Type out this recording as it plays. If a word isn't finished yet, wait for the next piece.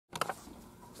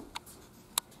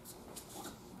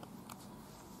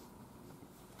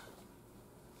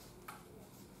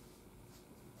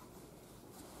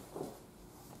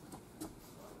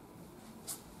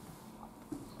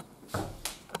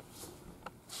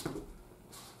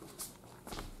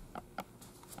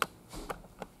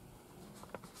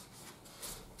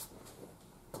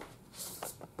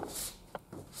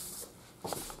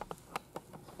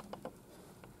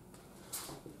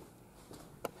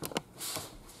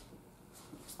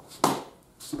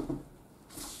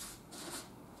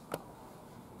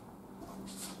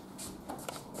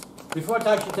Before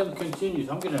Tashi Tim continues,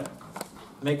 I'm going to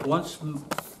make one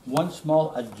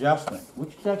small adjustment,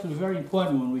 which is actually very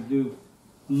important when we do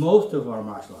most of our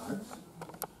martial arts.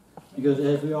 Because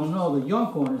as we all know, the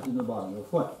yonkwon is in the bottom of the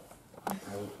foot. I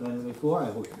explained it before.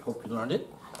 I hope you learned it.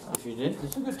 If you didn't,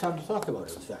 this is a good time to talk about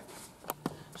it, in fact.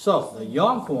 So, the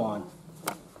yonkwon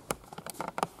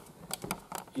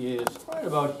is right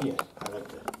about here. I like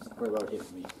to, right about here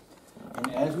for me.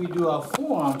 And as we do our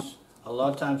forms, a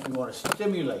lot of times we want to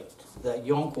stimulate that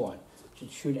yonkwon to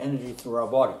shoot energy through our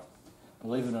body.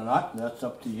 Believe it or not, that's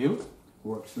up to you.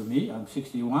 Works for me. I'm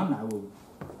 61. I will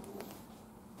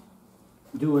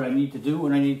do what I need to do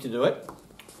when I need to do it.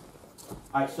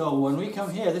 All right, so when we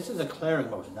come here, this is a clearing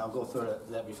motion. I'll go through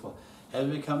that before. As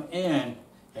we come in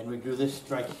and we do this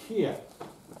strike here,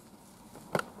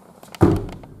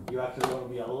 you actually want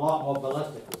to be a lot more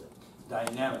ballistic with it,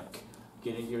 dynamic,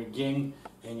 getting your yin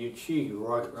and your chi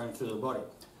running through the body.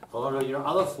 A lot of your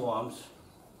other forms,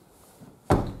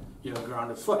 your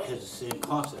grounded foot has the same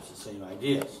concepts, the same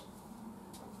ideas.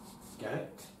 Got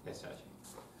it? Yes, Tashi.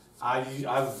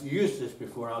 I've used this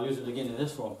before, and I'll use it again in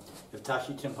this form. If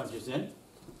Tashi Tim punches in,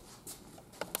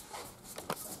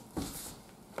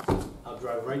 I'll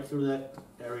drive right through that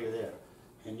area there.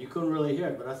 And you couldn't really hear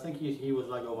it, but I think he was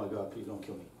like, oh my God, please don't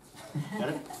kill me. Got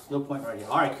it? No point right here.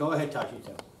 All right, go ahead, Tashi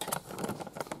Tim.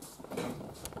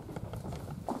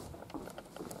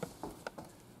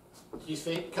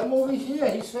 Come over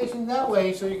here. He's facing that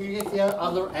way so you can get the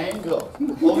other angle.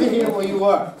 Over here where you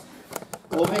were.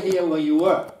 Over here where you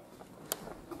were.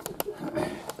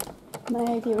 My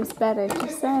idea was better,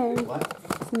 just saying.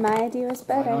 What? My idea was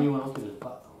I know better. you want to look at his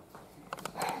butt, though.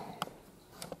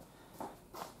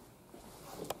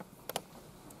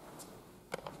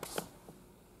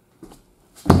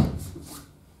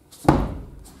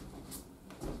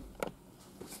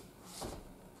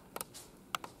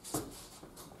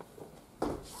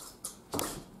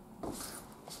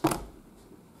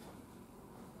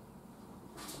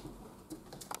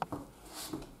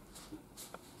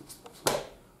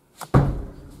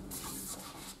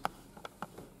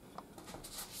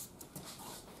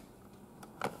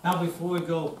 Now before we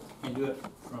go and do it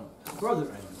from further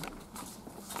angle,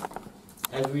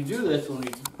 as we do this,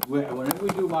 whenever we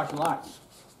do martial arts,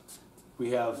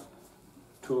 we have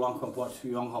two long home points, two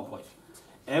young home points.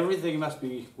 Everything must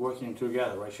be working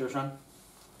together, right, Shirshan?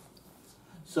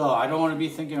 So I don't want to be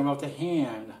thinking about the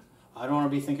hand. I don't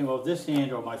want to be thinking about this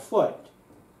hand or my foot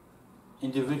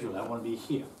individually. I want to be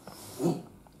here. Boom.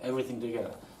 Everything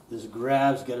together. This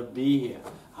grab's got to be here.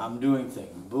 I'm doing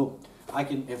things. Boom.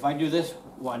 If I do this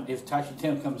one, if Tashi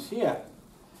Tim comes here,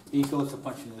 he goes to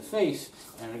punch me in the face,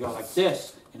 and I go like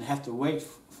this, and I have to wait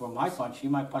for my punch. He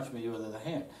might punch me with the other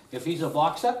hand. If he's a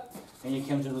boxer, and he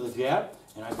comes in with a jab,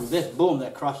 and I do this, boom,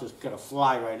 that cross is going to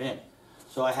fly right in.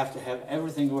 So I have to have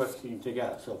everything working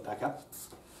together. So back up.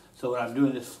 So when I'm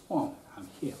doing this form, I'm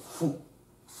here. Boom.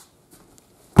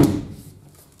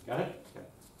 Got it? Okay.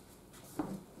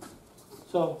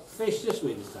 So face this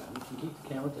way this time. You can keep the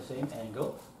camera at the same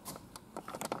angle.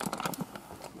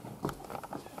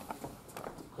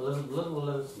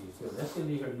 Little teeth. That's going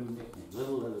to be her new nickname.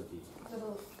 Little teeth.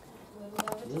 Little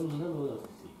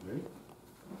teeth. Ready?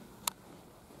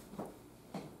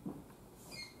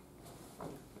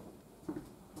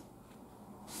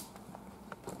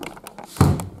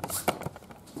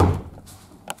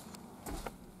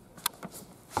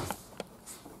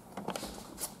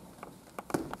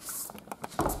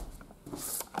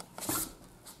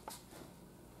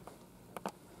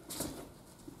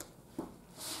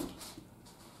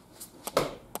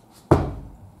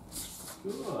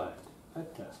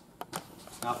 Good.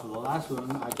 Now for the last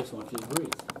one, I just want you to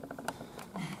breathe.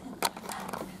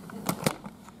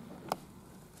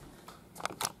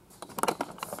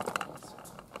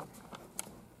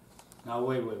 Now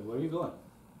wait, where are you going?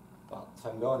 Well, if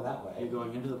I'm going that way, You're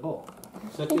going into the bowl.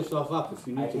 Set yourself up if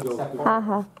you need to go.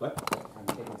 Haha. What? I'm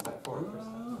taking a step forward first.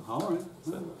 All right.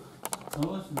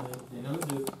 Don't listen to it. They never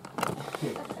do.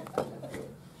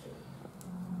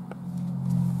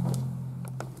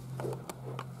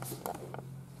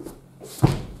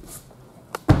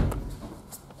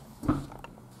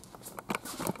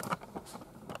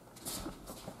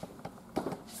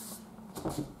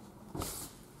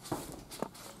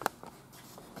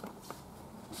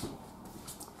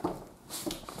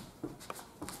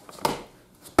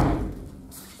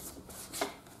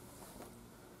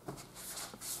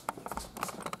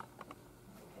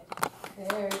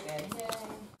 Very good. Yay.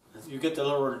 You get the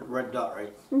little red dot,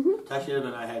 right? Mm-hmm. Tashi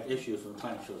and I had issues when the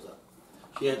planet shows up.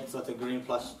 She had thought the green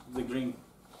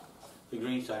the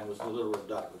green sign was the little red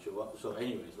dot, which it was. So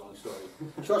anyways, long story.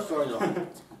 Short story long.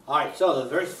 All right, so the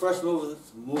very first move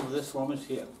of this form is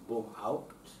here. Boom, out,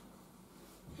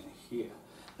 and here.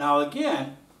 Now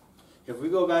again, if we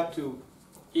go back to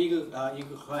eagle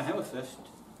climb hammer fist,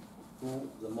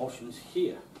 the motion's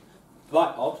here.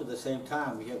 But also at the same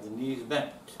time, we have the knees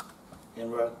bent. And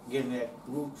we're getting that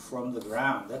root from the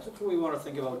ground. That's what we want to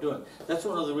think about doing. That's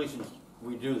one of the reasons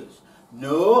we do this.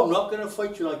 No, I'm not going to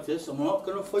fight you like this. I'm not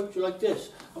going to fight you like this.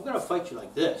 I'm going to fight you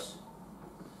like this.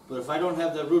 But if I don't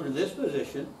have the root in this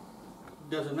position, it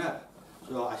doesn't matter.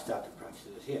 So I start to practice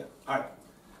this here. All right.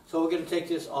 So we're going to take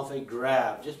this off a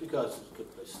grab, just because it's a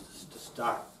good place to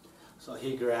start. So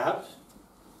he grabs.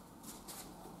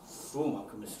 Boom, I'm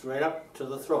coming straight up to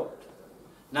the throat.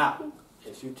 Now,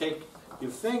 if you take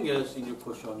your fingers and you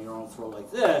push on your own throat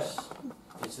like this,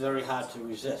 it's very hard to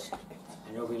resist.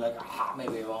 And you'll be like, ah,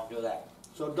 maybe I won't do that.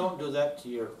 So don't do that to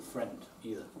your friend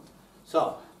either.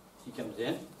 So, he comes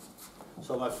in.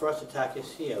 So my first attack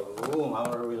is here. Boom, I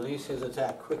want to release his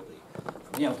attack quickly.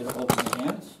 From here, I'm going to open my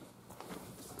hands,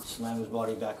 slam his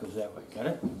body backwards that way. Got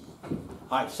it?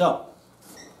 All right, so,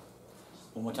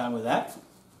 one more time with that.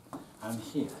 I'm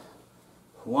here.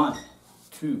 1,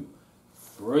 2,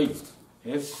 3.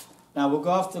 Now we'll go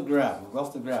off the grab. We'll go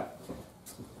off the grab.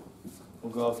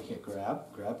 We'll go over here. Grab,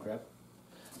 grab, grab.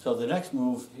 So the next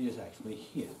move is actually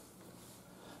here.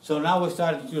 So now we're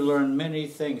starting to learn many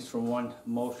things from one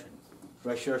motion.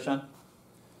 Right, Sure-san?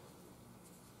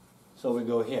 So we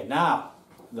go here. Now,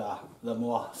 the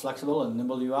more flexible and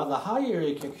nimble you are, the higher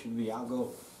your kick should be. I'll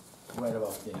go right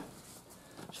about there.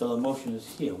 So the motion is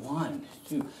here. 1,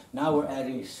 2. Now we're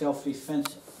adding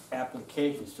self-defense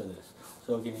applications to this.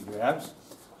 So again, he grabs.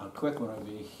 A quick one will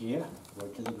be here,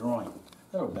 right to the groin.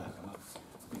 That'll back him up.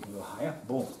 You can go higher.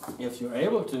 Boom. If you're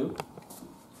able to,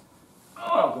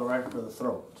 I'll go right for the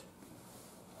throat.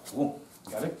 Boom.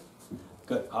 Got it?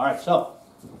 Good. All right, so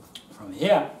from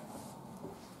here,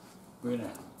 we're going to,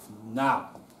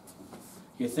 now,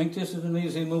 you think this is an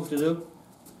easy move to do?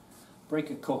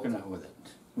 Break a coconut with it.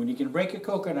 When you can break a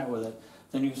coconut with it,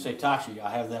 then you can say, Tashi,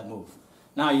 I have that move.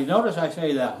 Now, you notice I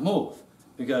say that move,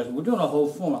 because we're doing a whole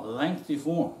form, a lengthy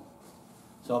form.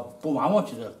 So, boom, I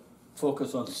want you to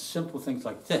focus on simple things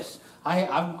like this.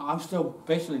 I'm still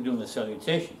basically doing the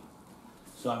salutation.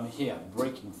 So I'm here,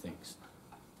 breaking things.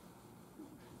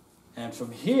 And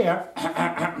from here,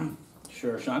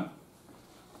 sure, son.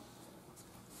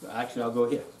 Actually, I'll go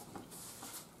here.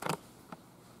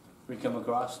 We come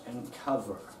across and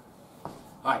cover. All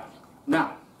right,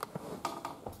 now,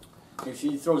 if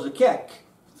she throws a kick,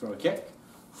 throw a kick,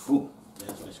 boom.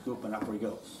 There's my scoop, and up he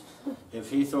goes. If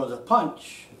he throws a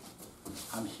punch,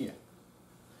 I'm here.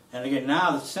 And again,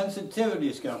 now the sensitivity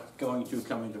is going to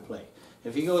come into play.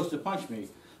 If he goes to punch me,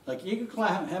 like eagle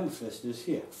climb hammer fist is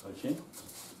here, punch in.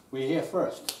 We're here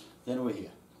first, then we're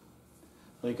here.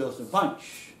 So he goes to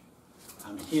punch,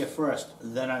 I'm here first,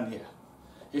 then I'm here.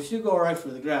 If you go right for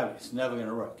the grab, it's never going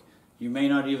to work. You may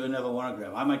not even ever want to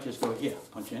grab. I might just go here,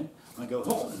 punch in. I go,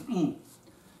 oh,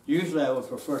 Usually I would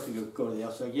prefer to go to the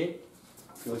outside gate.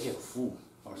 Go here,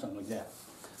 or something like that.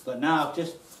 But now,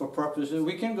 just for purposes,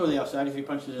 we can go to the outside. If he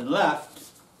punches in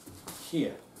left,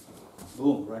 here,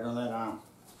 boom, right on that arm.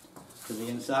 To the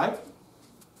inside,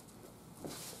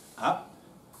 up,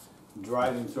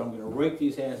 driving through. I'm going to rake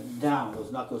these hands down.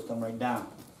 Those knuckles come right down.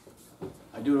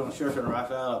 I do it on Shirts and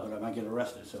Raphael, but I might get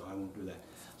arrested, so I won't do that.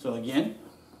 So again,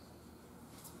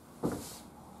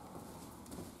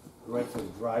 right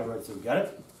through, drive right through. Got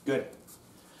it? Good.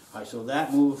 All right, so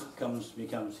that move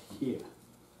becomes here.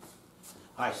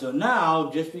 All right, so now,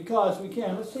 just because we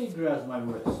can, let's say he grabs my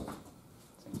wrist.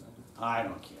 I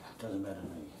don't care. It doesn't matter to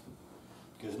me.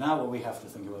 Because now what we have to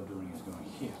think about doing is going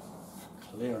here,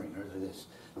 clearing or this.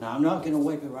 Now, I'm not going to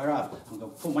wipe it right off. I'm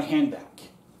going to pull my hand back.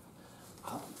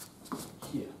 Up,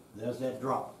 here. There's that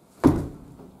drop.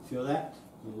 Feel that?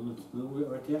 A little bit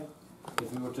right there.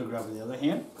 If we were to grab with the other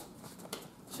hand,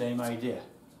 same idea.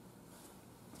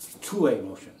 Two-way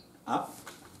motion. Up,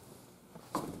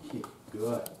 here.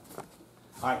 Good.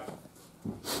 All right.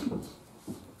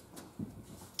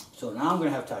 So now I'm going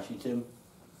to have Tashi Tim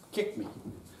kick me.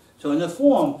 So in the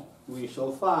form,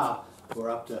 so far, we're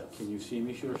up to, can you see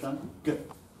me, Sure Son? Good.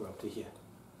 We're up to here.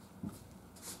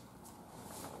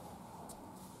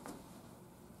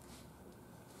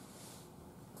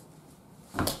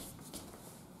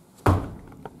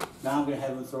 Now I'm going to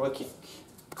have him throw a kick.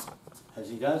 As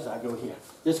he does, I go here.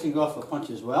 This can go off a punch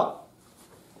as well.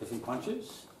 If he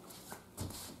punches,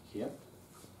 here.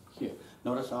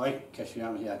 Notice how I catch the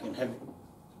arm here. I can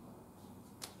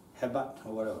headbutt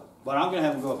or whatever. But I'm going to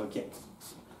have him go for a kick.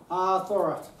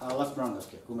 throw a left roundhouse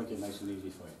kick. We'll make it nice and easy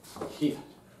for you. Here.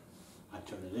 I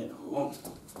turn it in. Boom.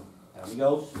 There he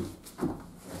goes.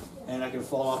 And I can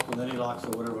fall off with any locks or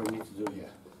whatever I need to do here.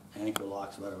 Ankle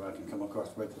locks, whatever. I can come across,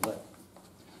 break the leg.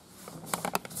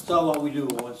 So what we do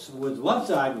with one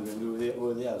side, we're going to do it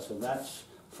with the other. So that's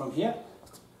from here.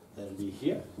 That'll be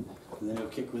here. And then I'll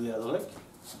kick with the other leg.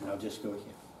 And I'll just go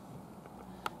here.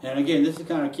 And again, this is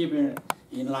kind of keeping it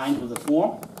in line with the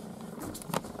form.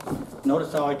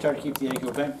 Notice how I try to keep the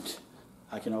ankle bent.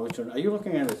 I can always turn. Are you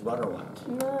looking at this butt or what?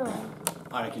 No.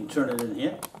 I can turn it in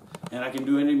here. And I can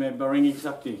do any Baringi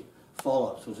Sakti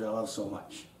follow-ups, which I love so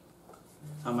much.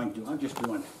 I'm just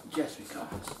doing just because.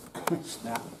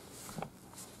 Snap.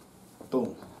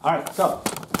 Boom. All right, so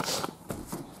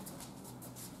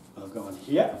I'll go in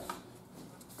here.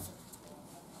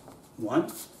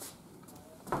 1,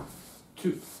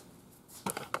 2.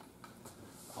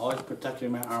 Always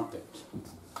protecting my armpit.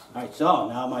 All right, so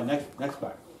now my next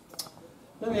part.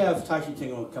 Let me have Tashi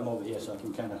Tingle come over here so I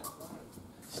can kind of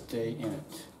stay in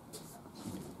it.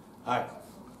 All right.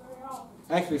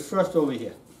 Actually, first over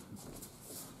here.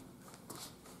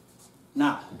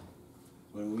 Now,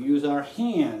 when we use our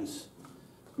hands,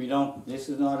 we don't. This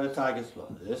is not a tiger's claw.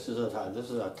 This is a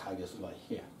tiger's claw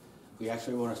here. We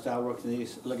actually want to start working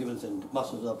these ligaments and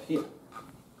muscles up here.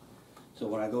 So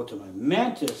when I go to my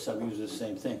mantis, I'm using the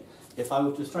same thing. If I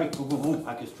were to strike, boom, boom, boom,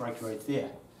 I could strike right there.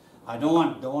 I don't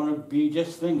want to be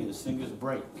just fingers. Fingers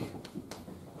break.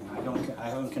 And I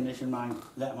haven't conditioned mine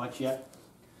that much yet.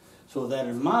 So that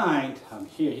in mind, I'm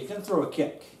here. You can throw a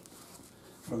kick.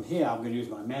 From here, I'm going to use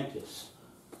my mantis.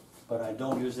 But I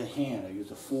don't use the hand. I use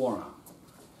the forearm.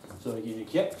 So again, the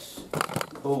kicks,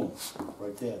 boom,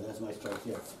 right there. That's my strike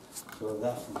there. So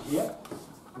that's from here,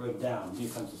 right down,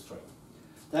 defensive strike.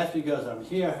 That's because I'm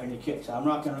here and he kicks. I'm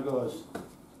not going to go as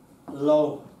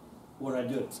low when I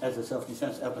do it as a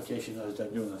self-defense application as I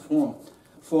do in the form.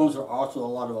 Forms are also a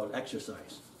lot about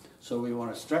exercise. So we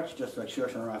want to stretch just like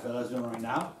Shoshana Raphael is doing right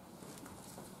now.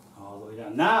 All the way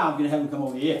down. Now I'm going to have him come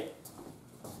over here.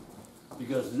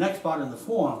 Because the next part in the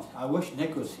form, I wish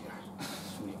Nick was here.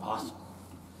 This would be awesome.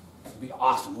 It would be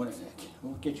awesome, wouldn't it, Nick?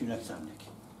 We'll get you next time, Nick.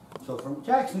 So from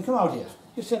Jackson, come out here.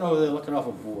 You're sitting over there looking off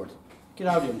a board. Get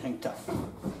out here and hang tight.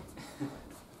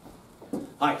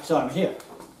 Alright, so I'm here.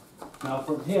 Now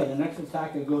from here, the next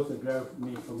attacker goes to grab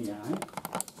me from behind.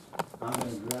 I'm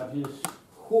going to grab his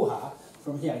hoo-ha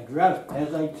from here. I grab it.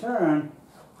 As I turn,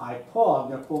 I pull. I'm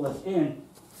going to pull this in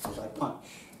as I punch.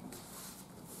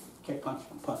 Kick, punch,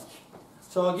 punch.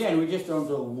 So again, we just don't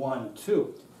go 1,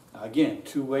 2. Again,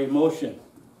 two-way motion.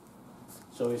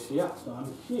 So you see, yeah, so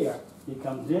I'm here. He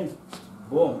comes in.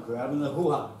 Boom, grabbing the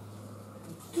hoo-ha.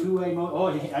 Two-way motion. Oh,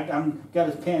 I'm got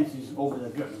his pants. He's over the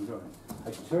curtain.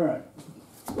 I turn.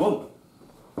 Boom.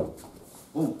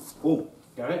 Boom, boom.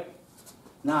 Got it?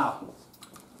 Now,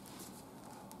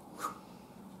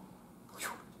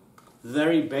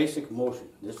 very basic motion.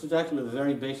 This is actually a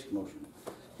very basic motion.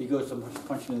 He goes to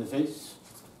punch me in the face.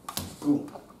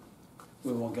 Boom.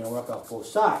 We won't get to work off both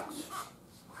sides.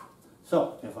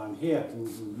 So, if I'm here,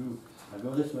 I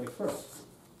go this way first.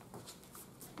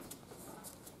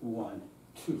 1,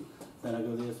 2. Then I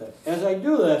go the other side. As I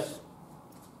do this,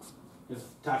 if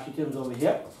Tashi Tim's over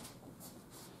here,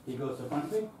 he goes to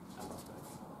punch me.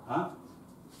 Huh?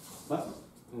 What?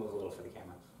 Move a little for the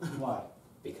camera. Why?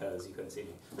 Because you couldn't see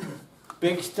me.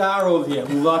 Big star over here.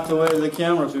 Move out the way of the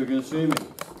camera so you can see me.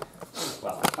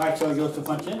 Well, Alright, so he goes to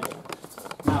punch in.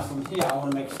 Now from here, I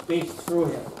want to make space through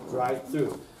him. Right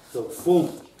through. So, boom.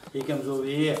 He comes over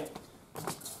here.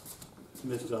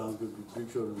 Mr.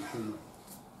 Big shoulder machine.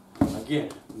 Again,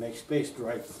 make space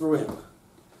right through him.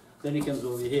 Then he comes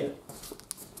over here.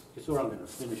 This is where I'm going to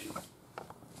finish him.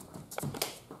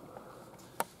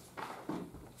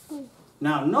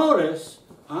 Now notice,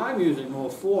 I'm using more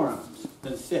forearms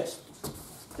than fists.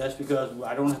 That's because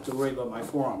I don't have to worry about my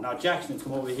forearm. Now Jackson,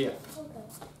 come over here.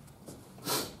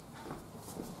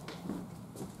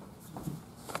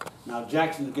 Now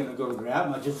Jackson's going to go to grab,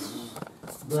 and I just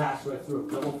blast right through,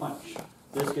 double punch.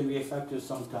 This can be effective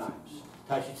sometimes.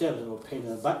 Tashi says a little pain in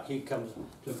the butt. He comes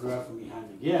to grab from behind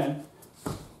again.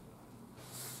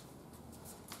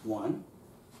 1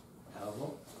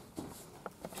 elbow,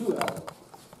 2 elbow.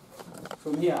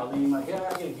 From here, I'll lean my, I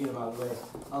gotta get him out of the way.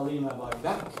 I'll lean my body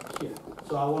back here.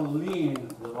 So I want to lean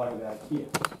the body back here.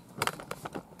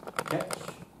 Catch.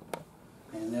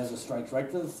 And there's a strike right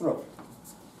to the throat.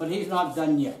 But he's not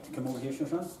done yet. Come over here,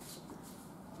 Shoshan.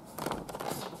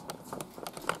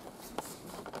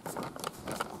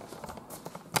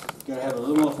 Gotta have a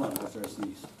little more fun after I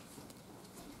sneeze.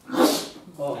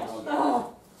 Oh, you're all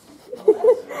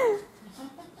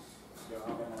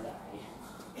gonna die.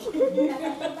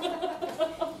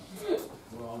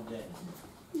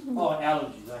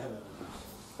 allergies, I have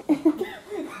allergies.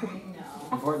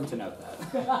 No. Important to note that.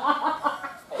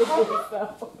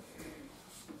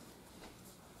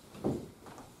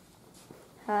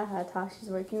 Haha, Tasha's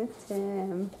working with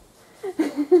Tim.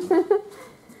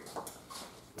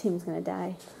 Tim's gonna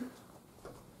die.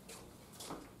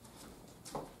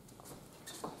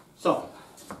 So,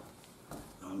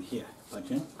 I'm here,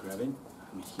 punch in, grab in,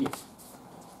 I'm here.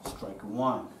 Strike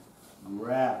one,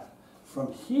 grab.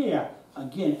 From here,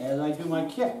 again, as I do my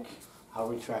kick, I'll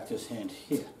retract this hand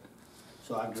here.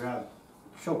 So I grab,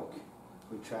 choke,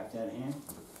 retract that hand,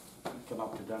 come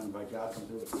up to done by job, come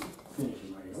through it, finish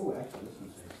it right here. Oh, actually, this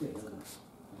one's clear, doesn't it?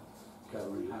 Got it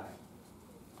really high.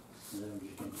 And then we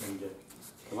just continue to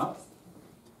come up,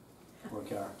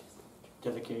 work our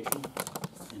dedication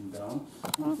and balance.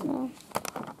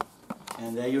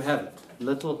 And there you have it,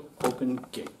 little open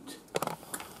gate.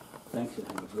 Thanks and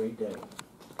have a great day.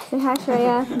 Say hi,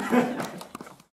 Shreya.